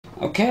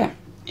Okay,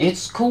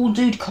 it's Cool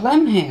Dude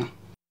Clem here.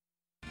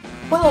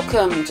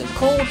 Welcome to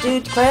Cool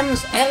Dude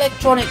Clem's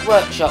Electronic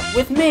Workshop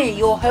with me,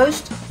 your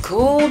host,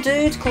 Cool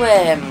Dude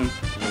Clem.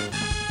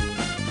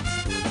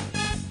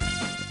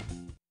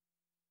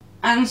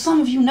 And some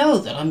of you know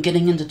that I'm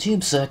getting into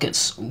tube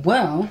circuits.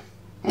 Well,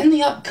 in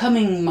the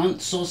upcoming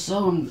months or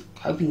so, I'm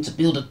hoping to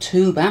build a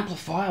tube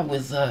amplifier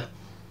with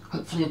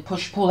hopefully a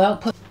push-pull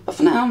output. But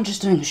for now, I'm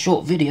just doing a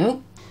short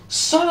video.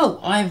 So,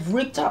 I've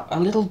rigged up a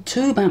little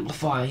tube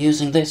amplifier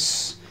using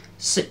this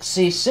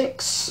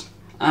 6C6.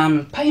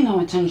 Pay no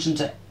attention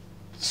to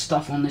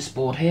stuff on this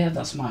board here,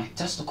 that's my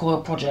tester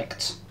coil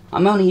project.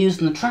 I'm only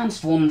using the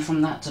transformer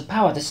from that to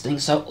power this thing,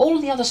 so all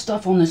of the other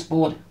stuff on this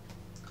board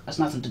has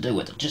nothing to do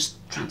with it, just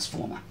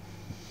transformer.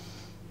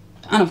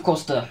 And of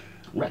course the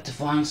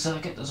rectifying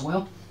circuit as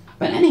well.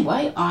 But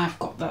anyway, I've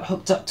got that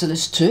hooked up to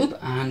this tube,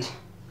 and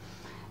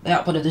the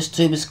output of this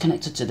tube is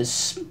connected to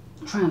this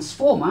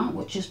transformer,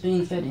 which is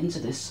being fed into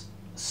this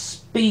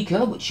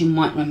speaker, which you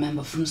might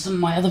remember from some of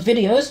my other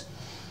videos.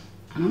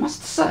 And I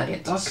must say,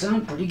 it does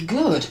sound pretty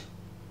good.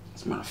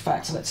 As a matter of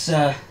fact, let's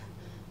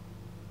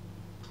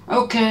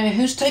okay,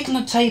 who's taken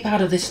the tape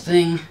out of this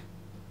thing?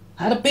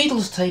 I had a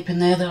Beatles tape in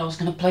there that I was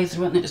going to play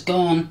through it and it's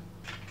gone.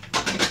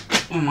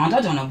 Oh mind,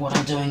 I don't know what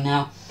I'm doing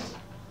now.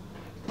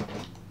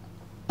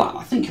 But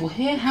I think you'll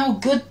hear how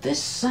good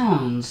this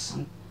sounds.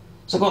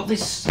 So I've got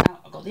this,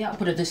 I've got the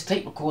output of this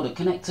tape recorder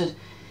connected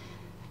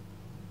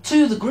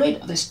to the grid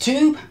of this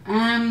tube,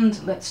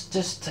 and let's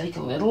just take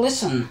a little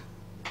listen.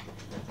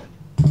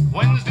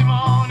 Wednesday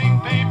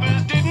morning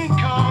papers didn't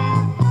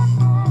come.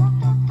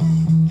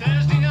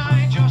 Thursday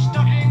night your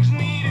stockings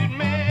needed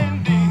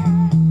mending.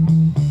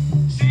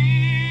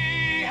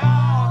 See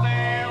how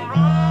they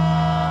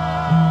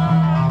run.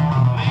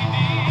 They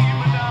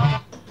deep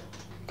down.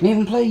 Can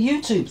even play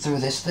YouTube through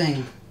this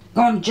thing.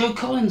 Go on, Joe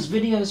Collins'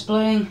 videos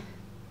playing.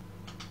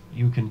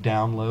 You can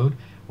download.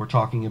 We're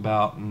talking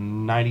about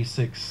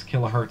 96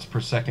 kilohertz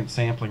per second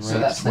sampling rate. So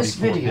that's this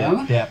 24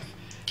 video. depth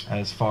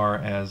as far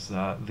as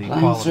the Playing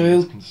quality through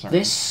is concerned.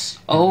 this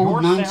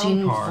old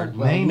new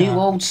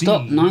old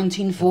stock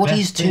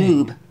 1940s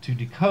tube to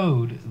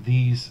decode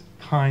these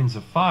kinds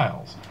of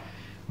files.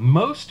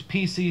 Most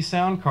PC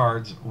sound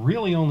cards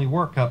really only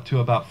work up to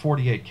about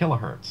 48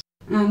 kilohertz.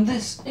 And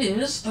this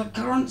is the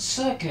current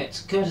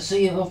circuit,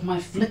 courtesy of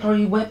my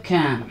flickery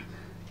webcam.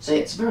 See,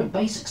 it's a very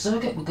basic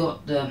circuit. We've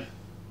got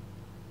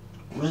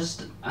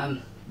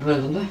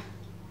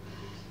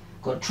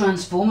got a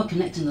transformer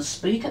connecting the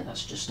speaker.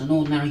 That's just an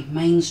ordinary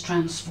mains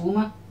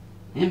transformer.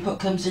 Input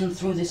comes in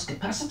through this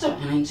capacitor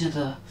and into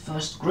the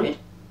first grid.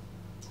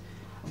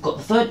 I've got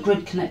the third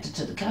grid connected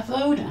to the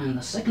cathode and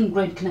the second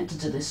grid connected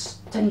to this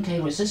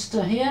 10k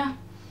resistor here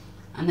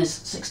and this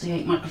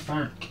 68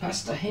 microfarad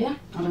capacitor here.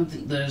 I don't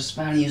think those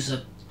values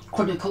are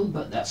critical,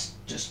 but that's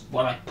just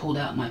what I pulled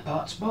out of my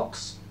parts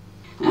box.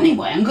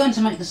 Anyway, I'm going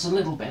to make this a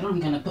little better. I'm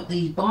going to put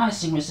the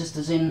biasing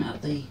resistors in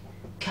at the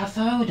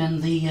cathode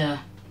and the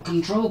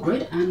control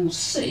grid, and we'll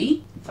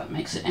see if that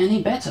makes it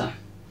any better.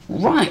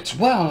 Right,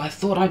 well, I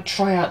thought I'd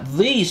try out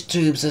these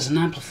tubes as an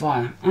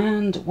amplifier,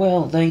 and,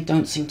 well, they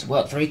don't seem to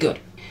work very good.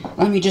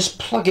 Let me just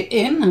plug it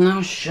in, and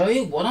I'll show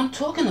you what I'm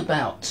talking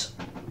about.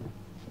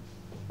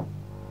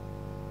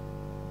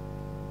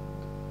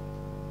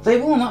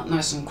 They warm up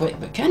nice and quick,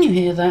 but can you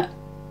hear that?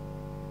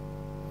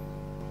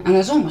 And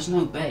there's almost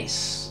no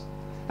bass.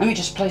 Let me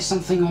just play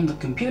something on the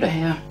computer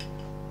here,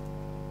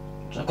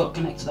 which I've got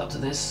connected up to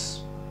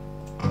this.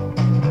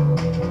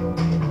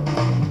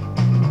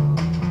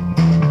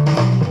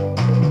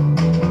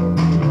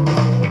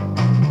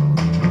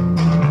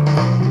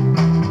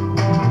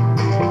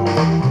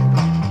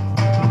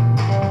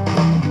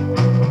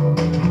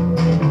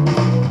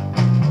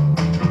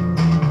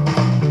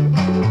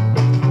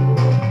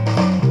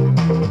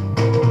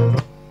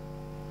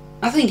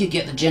 I think you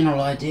get the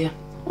general idea.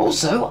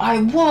 Also,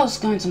 I was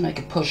going to make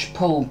a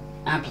push-pull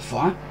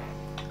amplifier.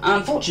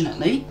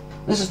 Unfortunately,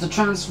 this is the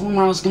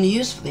transformer I was going to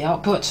use for the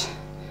output.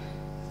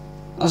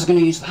 I was going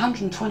to use the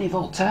 120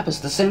 volt tap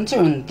as the center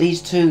and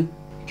these two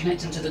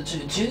connecting to the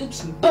two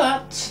tubes,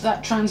 but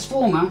that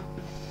transformer,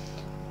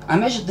 I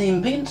measured the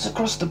impedance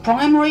across the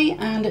primary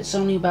and it's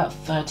only about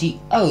 30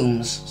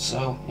 ohms.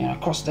 So, you know,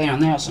 across there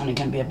and there it's only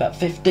going to be about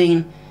 15,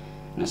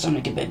 and it's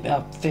only going to be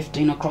about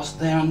 15 across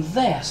there and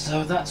there,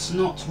 so that's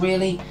not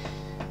really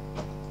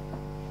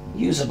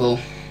usable.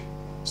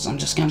 So I'm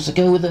just going to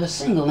go with a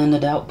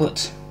single-ended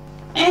output.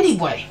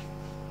 Anyway,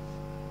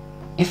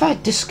 if I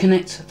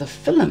disconnect the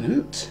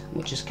filament,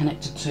 which is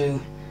connected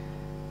to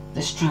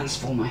this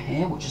transformer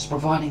here, which is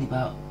providing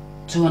about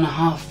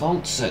 2.5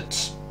 volts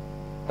at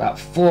about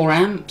 4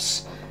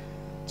 amps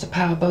to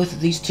power both of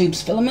these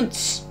tubes'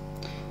 filaments.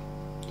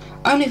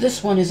 Only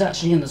this one is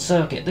actually in the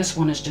circuit. This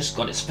one has just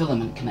got its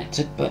filament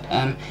connected, but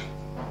I'm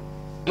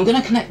going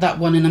to connect that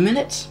one in a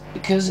minute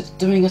because it's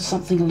doing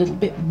something a little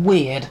bit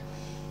weird.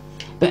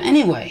 But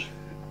anyway,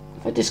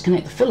 if I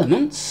disconnect the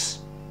filaments,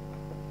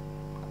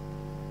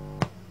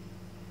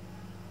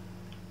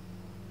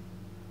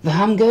 the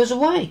hum goes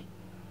away.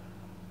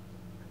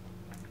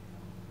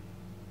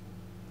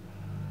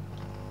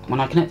 When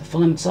I connect the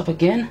filaments up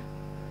again,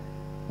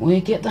 we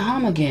get the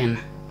hum again.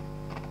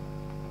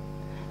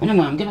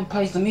 Anyway, I'm going to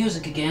play the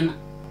music again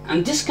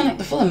and disconnect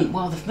the filament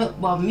while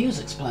the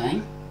music's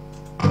playing.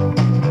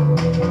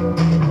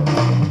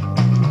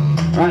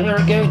 Right, here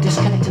I go,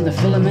 disconnecting the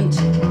filament.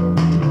 And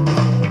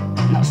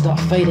that'll start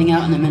fading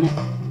out in a minute.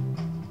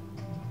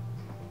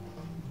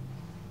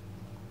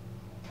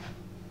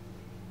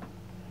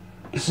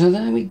 So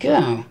there we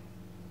go.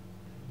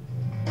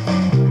 It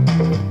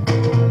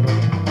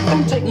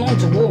don't take long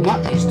to warm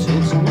up these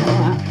tubes, I know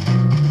that.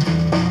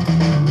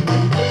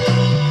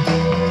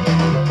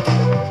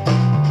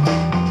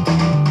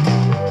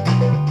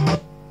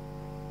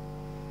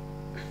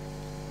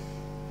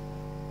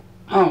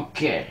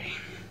 Okay,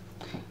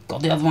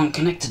 got the other one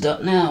connected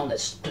up now.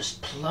 Let's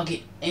just plug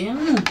it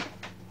in.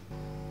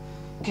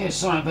 Okay,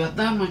 sorry about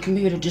that. My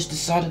computer just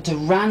decided to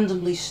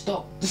randomly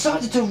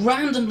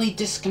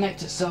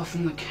disconnect itself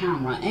from the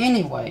camera.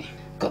 Anyway,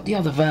 got the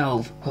other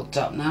valve hooked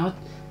up now.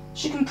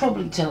 As you can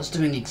probably tell, it's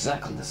doing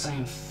exactly the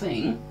same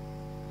thing.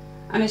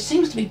 And it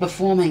seems to be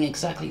performing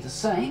exactly the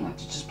same.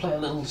 Let's just play a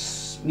little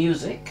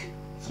music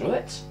through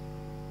it.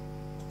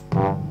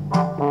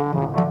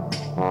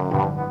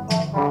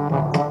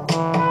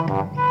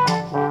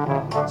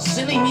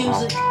 Silly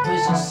music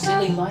versus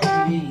silly light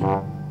TV.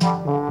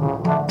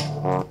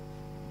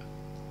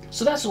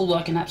 So that's all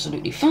working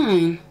absolutely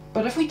fine.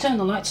 But if we turn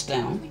the lights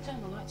down,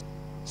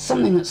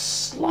 something that's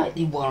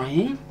slightly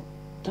worrying.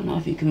 Don't know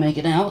if you can make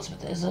it out, but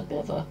there's a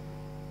bit of a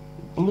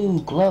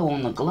blue glow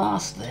on the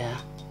glass there.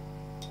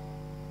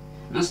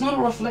 Now it's not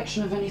a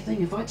reflection of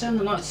anything. If I turn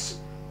the lights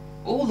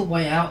all the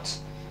way out,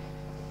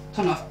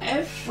 turn off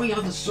every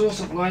other source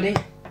of lighting,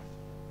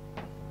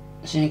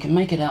 so you can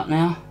make it out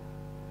now.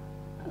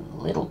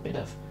 A little bit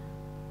of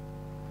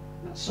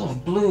that sort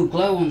of blue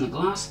glow on the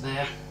glass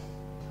there.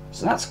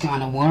 So that's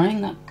kind of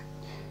worrying.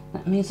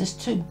 That means this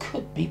tube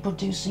could be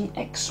producing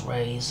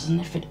X-rays,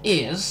 and if it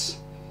is,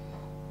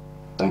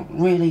 don't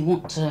really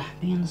want to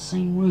be in the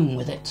same room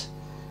with it.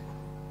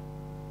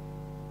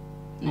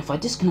 And if I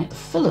disconnect the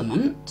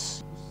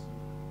filament,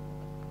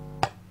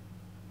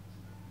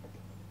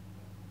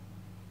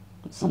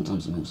 it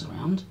sometimes moves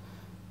around.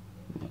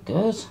 There it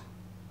goes.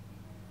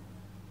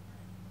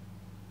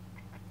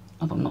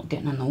 Hope I'm not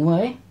getting in the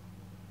way.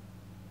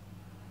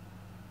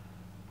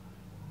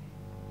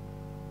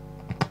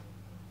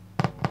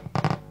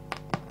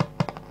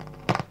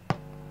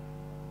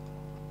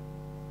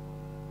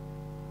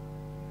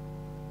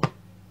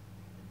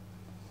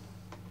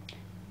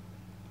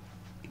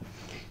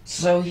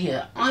 So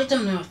yeah, I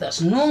don't know if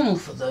that's normal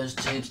for those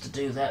tubes to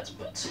do that,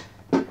 but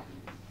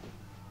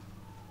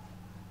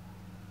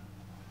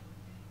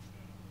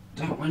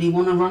don't really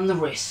want to run the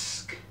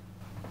risk.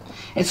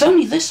 It's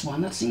only this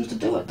one that seems to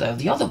do it though,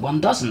 the other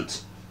one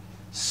doesn't.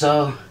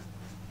 So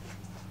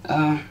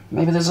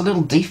maybe there's a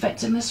little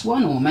defect in this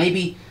one, or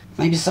maybe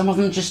some of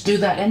them just do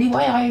that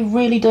anyway, I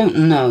really don't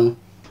know.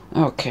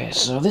 Okay,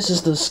 so this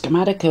is the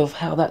schematic of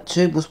how that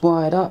tube was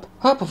wired up.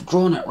 Hope I've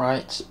drawn it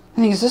right.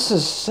 The thing is, this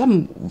is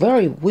some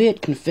very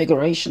weird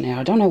configuration here.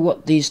 I don't know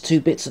what these two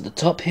bits at the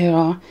top here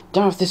are.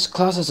 Don't know if this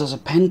classes as a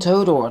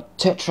pentode or a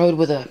tetrode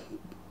with a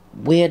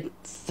weird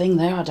thing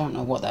there. I don't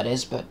know what that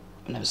is, but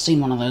I've never seen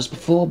one of those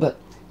before. But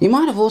you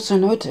might have also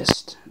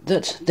noticed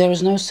that there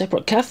is no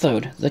separate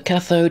cathode. The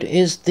cathode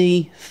is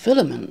the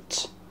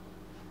filament,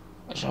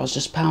 which I was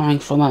just powering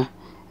from a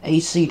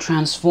AC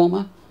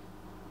transformer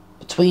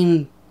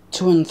between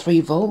 2 and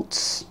 3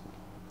 volts.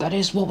 That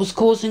is what was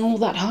causing all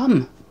that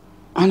hum.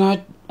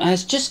 And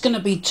it's just going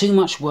to be too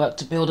much work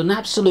to build an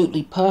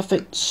absolutely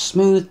perfect,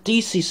 smooth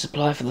DC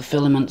supply for the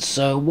filaments,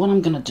 so what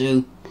I'm going to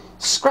do,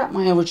 scrap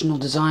my original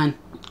design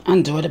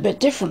and do it a bit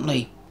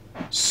differently.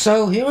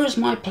 So here is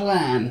my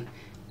plan.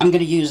 I'm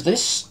going to use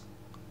this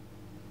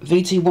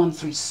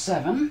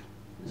VT137,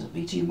 is it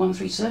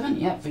VT137?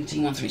 Yeah,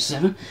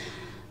 VT137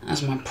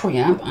 as my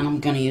preamp, and I'm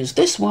going to use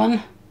this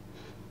one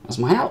as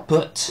my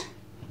output,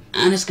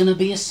 and it's going to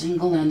be a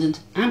single-ended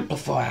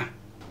amplifier.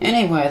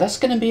 Anyway, that's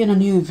going to be in a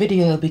new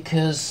video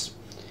because,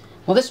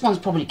 well, this one's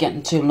probably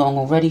getting too long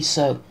already,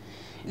 so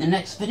in the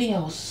next video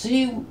I'll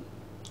see you,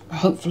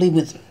 hopefully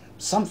with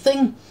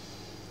something.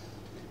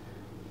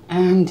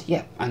 And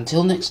yeah,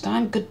 until next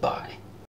time, goodbye.